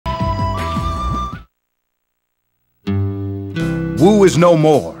Wu is no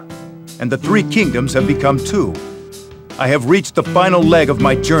more, and the three kingdoms have become two. I have reached the final leg of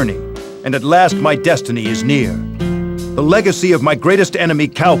my journey, and at last my destiny is near. The legacy of my greatest enemy,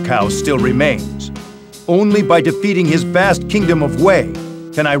 Cao Cao, still remains. Only by defeating his vast kingdom of Wei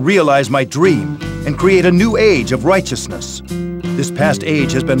can I realize my dream and create a new age of righteousness. This past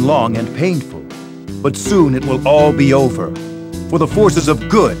age has been long and painful, but soon it will all be over. For the forces of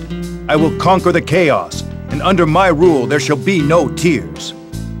good, I will conquer the chaos, and under my rule there shall be no tears.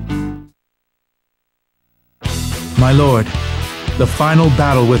 My lord, the final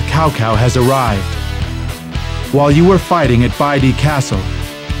battle with Cao Cao has arrived. While you were fighting at Baidi Castle,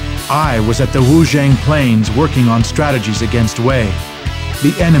 I was at the Wu Zhang Plains working on strategies against Wei.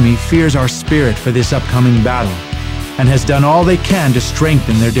 The enemy fears our spirit for this upcoming battle, and has done all they can to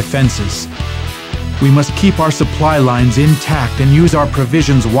strengthen their defenses. We must keep our supply lines intact and use our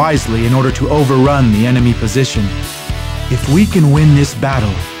provisions wisely in order to overrun the enemy position. If we can win this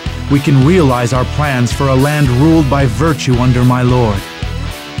battle, we can realize our plans for a land ruled by virtue under my lord.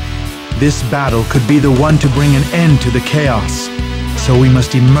 This battle could be the one to bring an end to the chaos, so we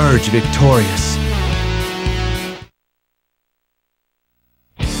must emerge victorious.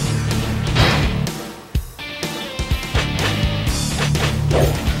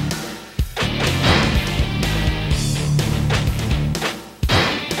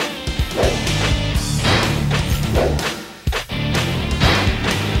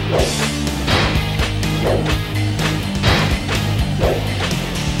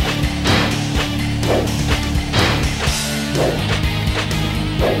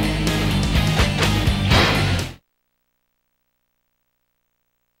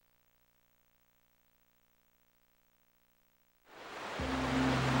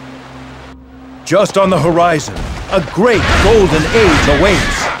 Just on the horizon, a great golden age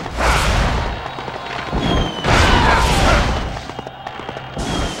awaits.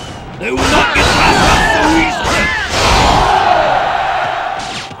 They will not get past us so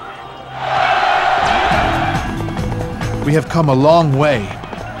easily! We have come a long way.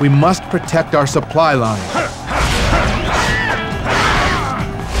 We must protect our supply line.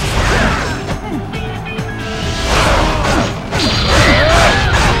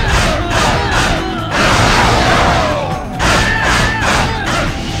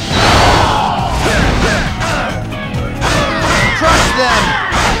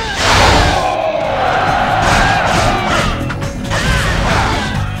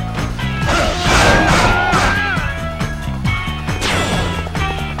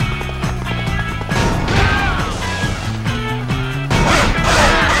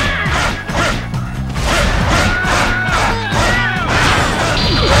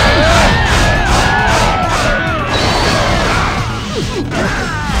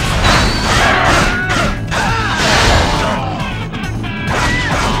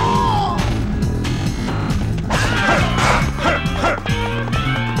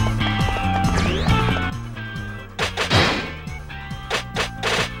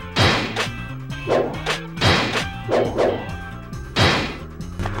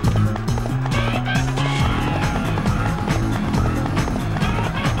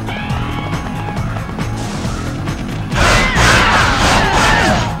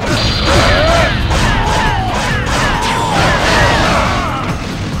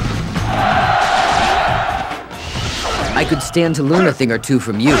 I could stand to learn a thing or two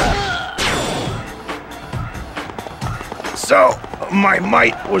from you. So, my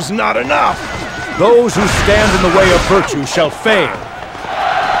might was not enough. Those who stand in the way of virtue shall fail.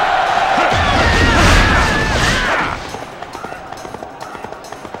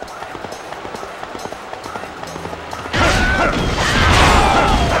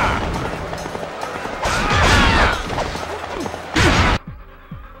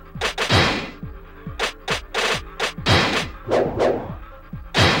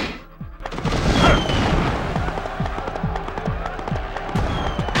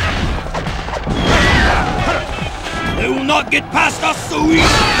 They will not get past us so easily!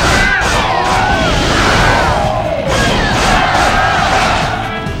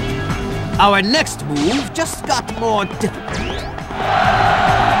 Our next move just got more difficult.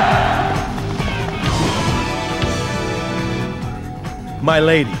 My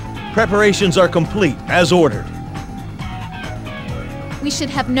lady, preparations are complete, as ordered. We should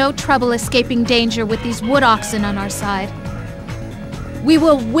have no trouble escaping danger with these wood oxen on our side. We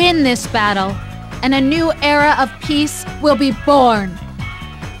will win this battle, and a new era of peace will be born.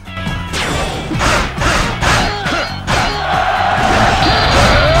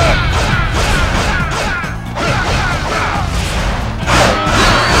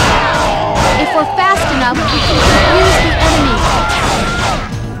 If we're fast enough, we can confuse the enemy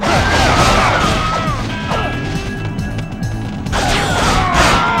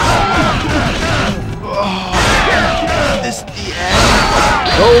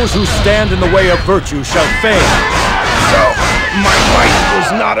Those who stand in the way of virtue shall fail. So, my might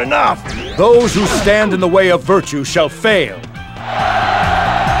was not enough. Those who stand in the way of virtue shall fail.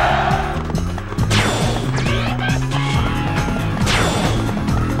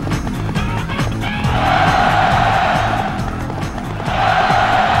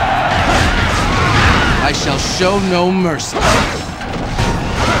 I shall show no mercy.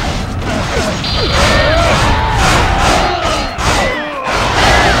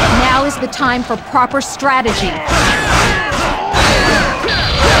 Now is the time for proper strategy.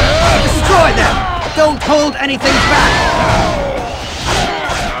 Destroy them! Don't hold anything back!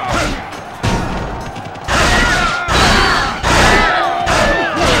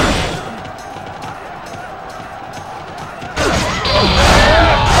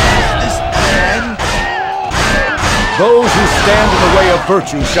 Those who stand in the way of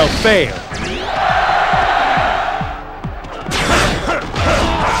virtue shall fail.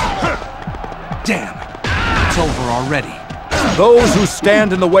 Damn! It's over already. Those who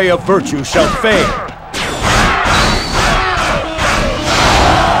stand in the way of virtue shall fail.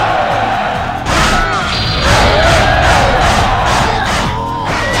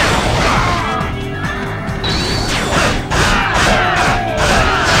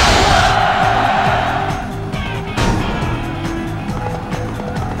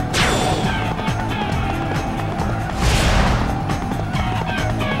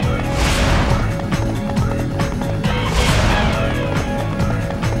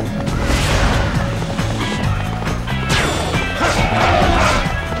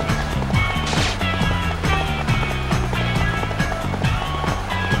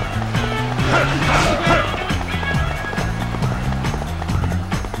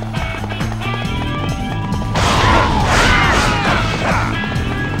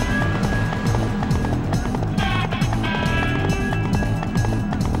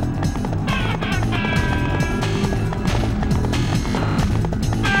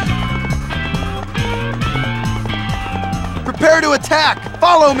 Prepare to attack!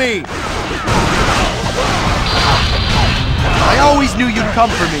 Follow me! I always knew you'd come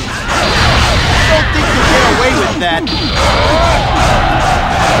for me. I don't think you'll get away with that.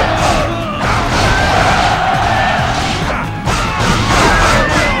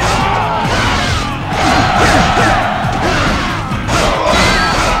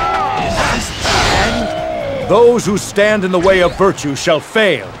 Is this the end? Those who stand in the way of virtue shall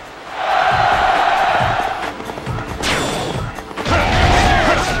fail.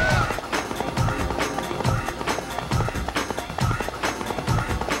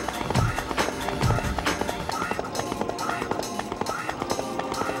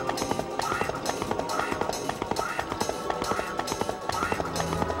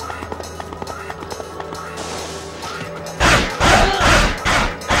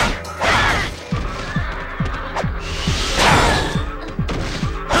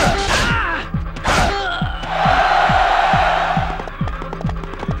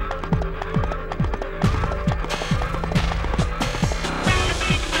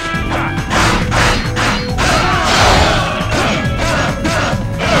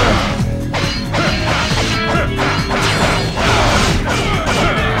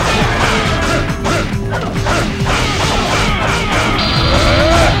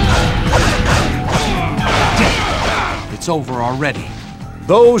 It's over already.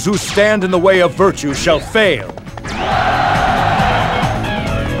 Those who stand in the way of virtue shall fail.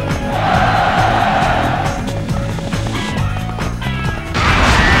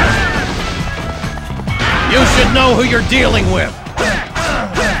 You should know who you're dealing with.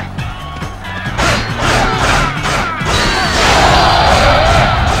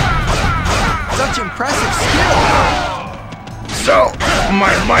 Such impressive skill! So,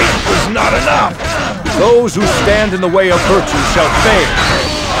 my might was not enough. Those who stand in the way of virtue shall fail.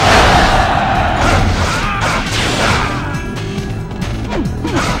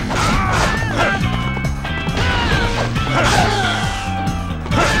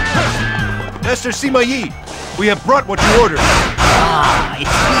 Master Sima Yi, we have brought what you ordered. Ah,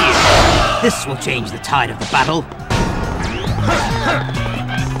 it's here. This will change the tide of the battle.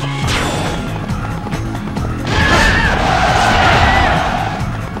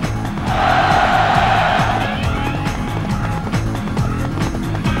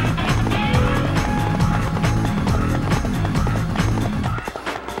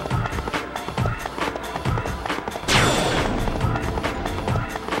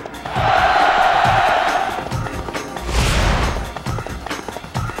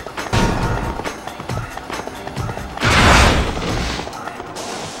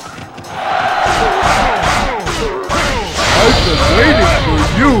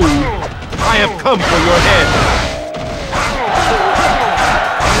 You! I have come for your head!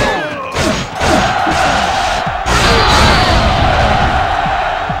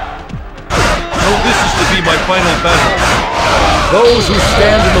 Oh, this is to be my final battle. Those who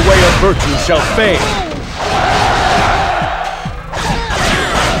stand in the way of virtue shall fail.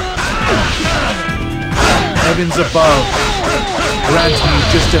 Heavens above, grant me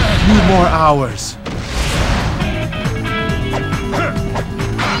just a few more hours.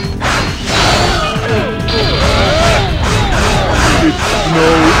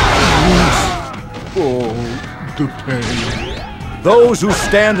 No use. Oh, the pain. Those who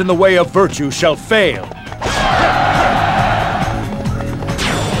stand in the way of virtue shall fail.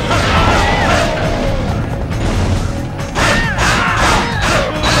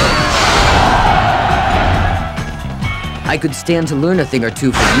 I could stand to learn a thing or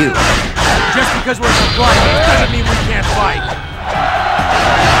two from you. Just because we're supplying doesn't mean we can't fight.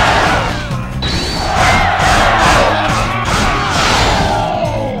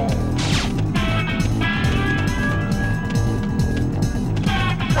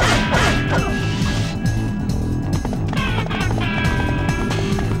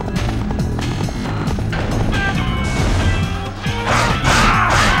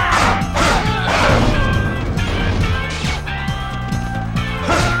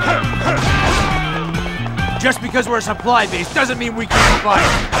 Just because we're a supply base doesn't mean we can't fight.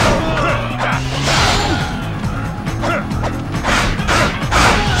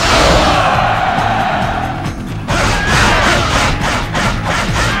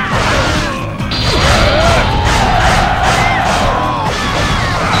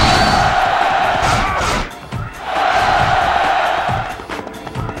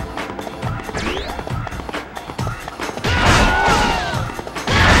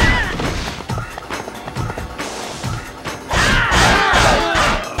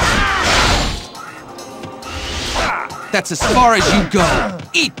 That's as far as you go.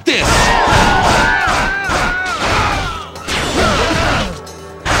 Eat this!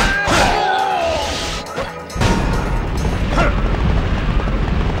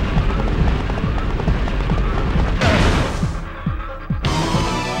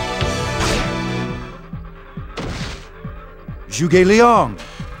 Zhuge Liang,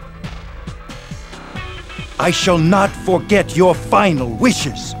 I shall not forget your final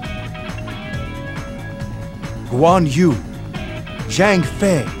wishes. Guan Yu, Zhang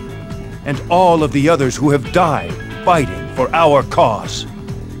Fei, and all of the others who have died fighting for our cause.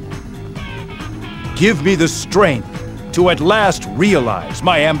 Give me the strength to at last realize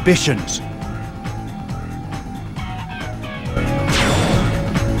my ambitions.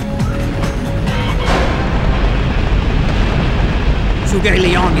 Zhuge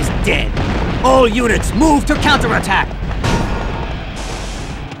Liang is dead. All units move to counterattack.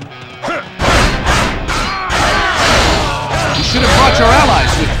 You should have brought your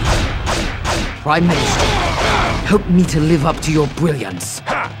allies with you. Prime Minister, help me to live up to your brilliance.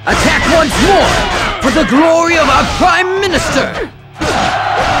 Attack once more for the glory of our Prime Minister!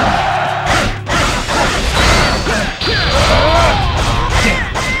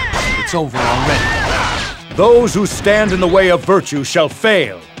 It's over already. Those who stand in the way of virtue shall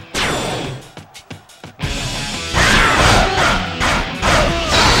fail.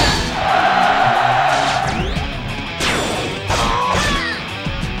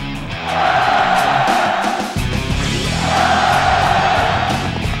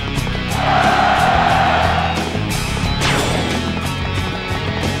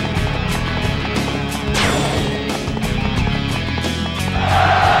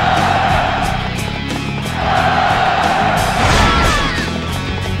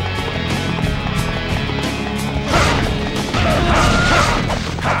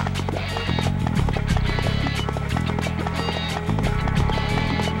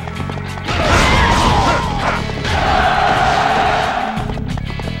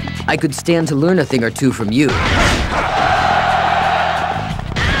 I could stand to learn a thing or two from you.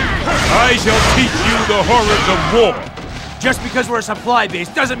 I shall teach you the horrors of war. Just because we're a supply base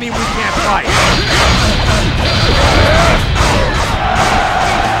doesn't mean we can't fight.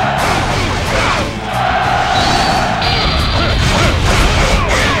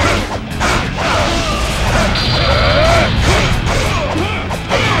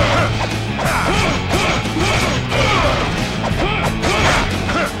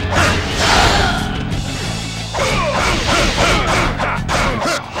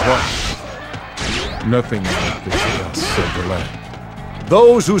 Nothing like this against Zhuge Liang.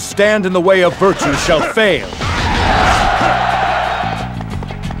 Those who stand in the way of virtue shall fail.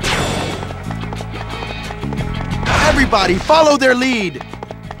 Everybody, follow their lead!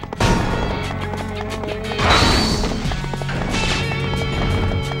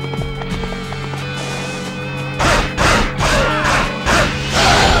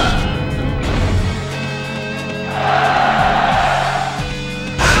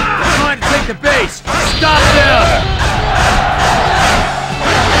 to base! Stop them!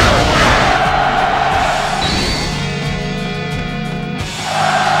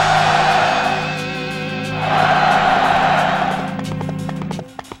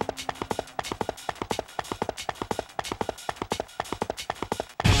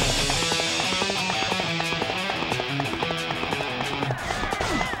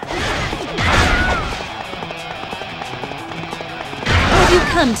 Have you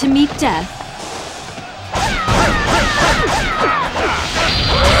come to meet death?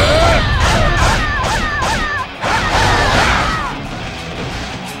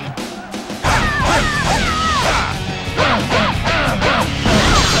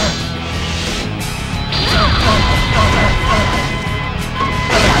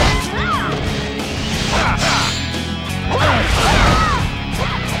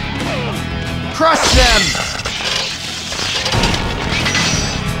 Crush them!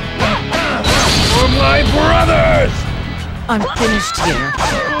 For my brothers! I'm finished here.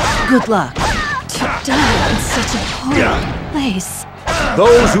 Good luck. To die in such a horrible place.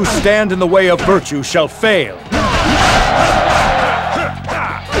 Those who stand in the way of virtue shall fail.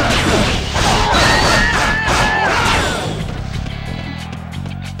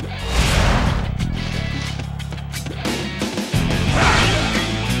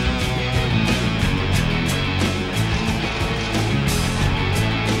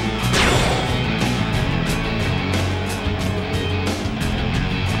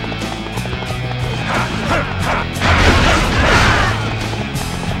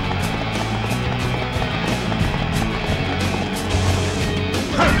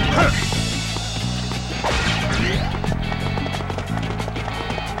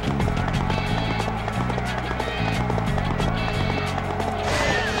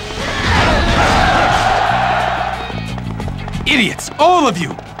 Idiots, all of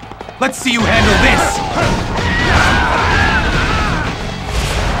you! Let's see you handle this!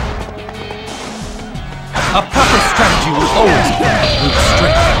 A proper strategy will always be with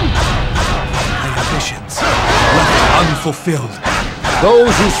strength. My ambitions left unfulfilled.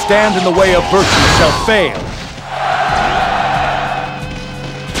 Those who stand in the way of virtue shall fail.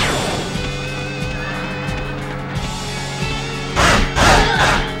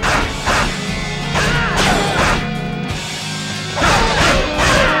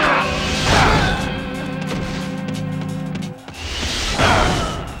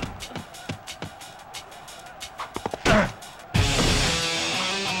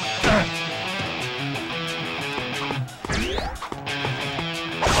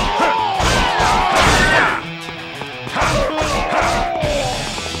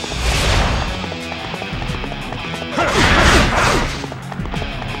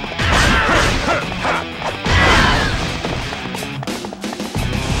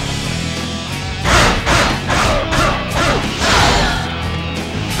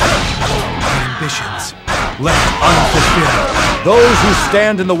 Ambitions left unfulfilled. Those who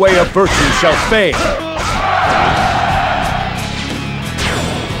stand in the way of virtue shall fail.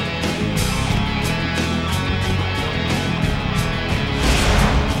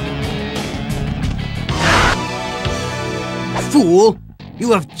 Fool!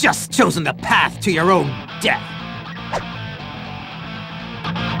 You have just chosen the path to your own death.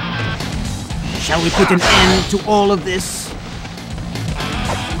 Shall we put an end to all of this?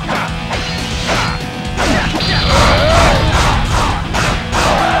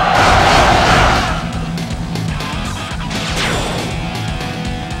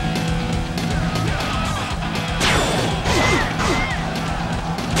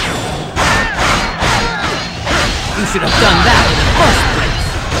 You should have done that in the first place.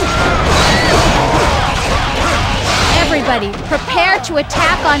 Everybody, prepare to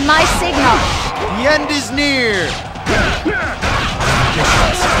attack on my signal. The end is near!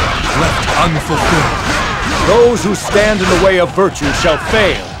 Ambitions left unfulfilled. Those who stand in the way of virtue shall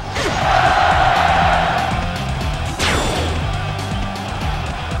fail.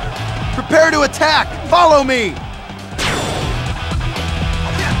 Prepare to attack! Follow me!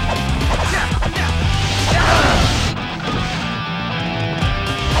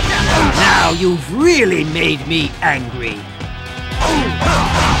 Now you've really made me angry.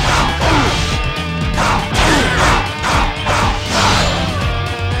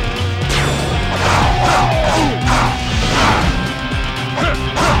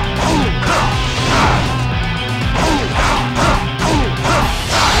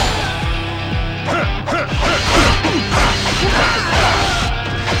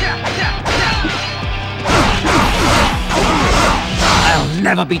 I'll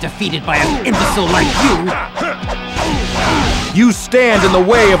never be defeated by an imbecile like you! You stand in the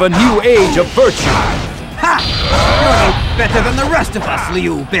way of a new age of virtue! Ha! You're no better than the rest of us,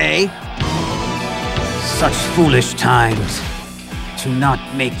 Liu Bei. Such foolish times to not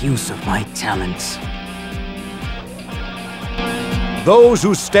make use of my talents. Those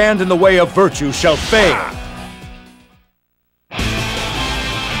who stand in the way of virtue shall fail!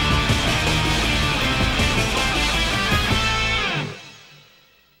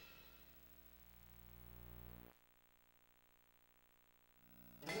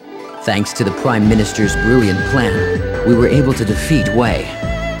 Thanks to the Prime Minister's brilliant plan, we were able to defeat Wei.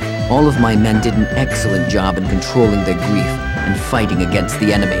 All of my men did an excellent job in controlling their grief and fighting against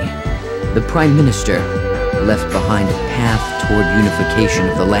the enemy. The Prime Minister left behind a path toward unification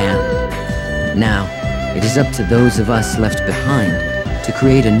of the land. Now, it is up to those of us left behind to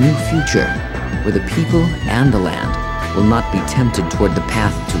create a new future where the people and the land will not be tempted toward the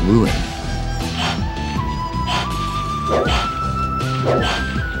path to ruin.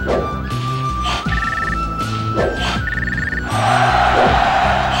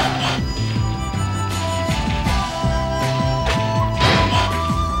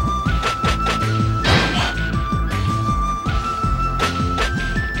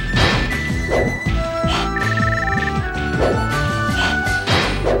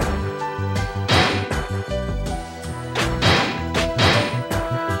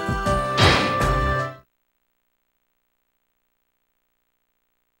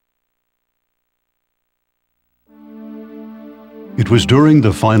 It was during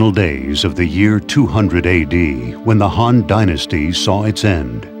the final days of the year 200 AD when the Han Dynasty saw its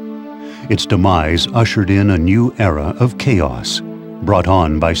end. Its demise ushered in a new era of chaos, brought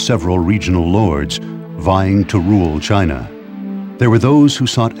on by several regional lords vying to rule China. There were those who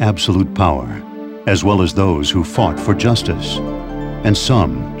sought absolute power, as well as those who fought for justice, and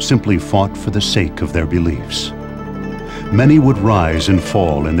some simply fought for the sake of their beliefs. Many would rise and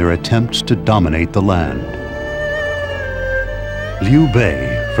fall in their attempts to dominate the land. Liu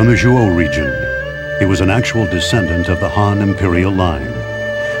Bei from the Zhuge region. He was an actual descendant of the Han imperial line.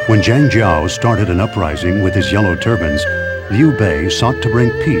 When Zhang Jiao started an uprising with his yellow turbans, Liu Bei sought to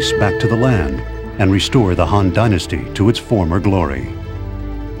bring peace back to the land and restore the Han dynasty to its former glory.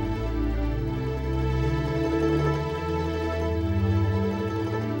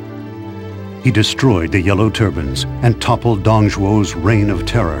 He destroyed the Yellow Turbans and toppled Dongzhuo's reign of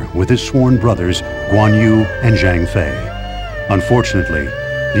terror with his sworn brothers Guan Yu and Zhang Fei. Unfortunately,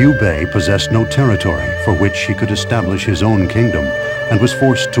 Liu Bei possessed no territory for which he could establish his own kingdom and was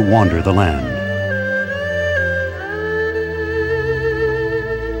forced to wander the land.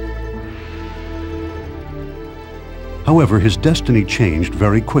 However, his destiny changed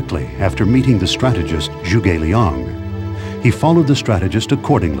very quickly after meeting the strategist Zhuge Liang. He followed the strategist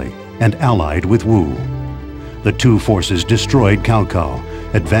accordingly and allied with Wu. The two forces destroyed Cao Cao,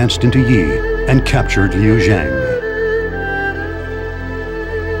 advanced into Yi, and captured Liu Zhang.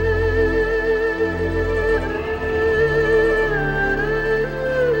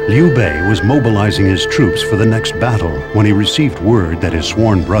 Liu Bei was mobilizing his troops for the next battle when he received word that his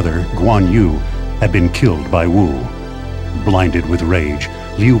sworn brother, Guan Yu, had been killed by Wu. Blinded with rage,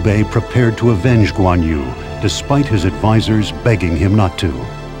 Liu Bei prepared to avenge Guan Yu, despite his advisors begging him not to.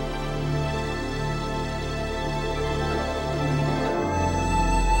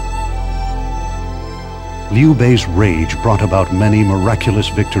 Liu Bei's rage brought about many miraculous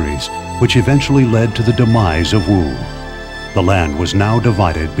victories, which eventually led to the demise of Wu. The land was now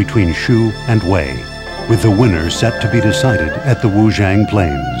divided between Shu and Wei, with the winner set to be decided at the Wu Zhang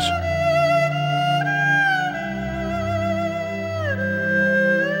Plains.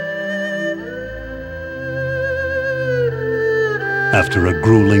 After a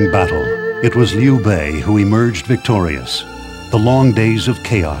grueling battle, it was Liu Bei who emerged victorious. The long days of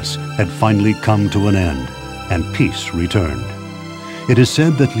chaos had finally come to an end, and peace returned. It is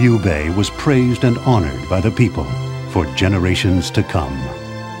said that Liu Bei was praised and honored by the people for generations to come.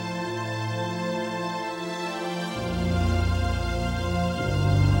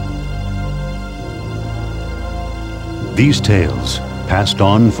 These tales, passed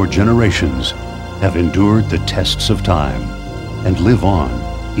on for generations, have endured the tests of time and live on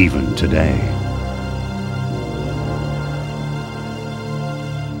even today.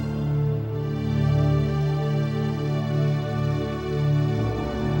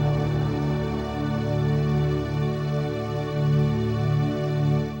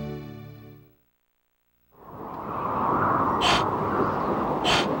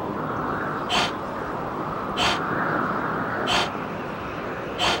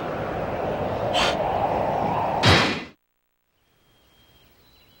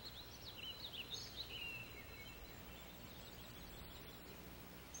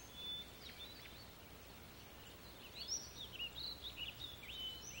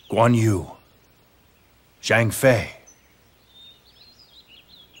 Guan Yu, Zhang Fei.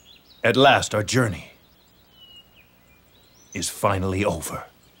 At last, our journey is finally over.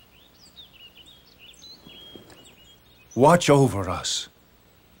 Watch over us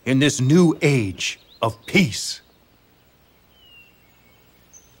in this new age of peace.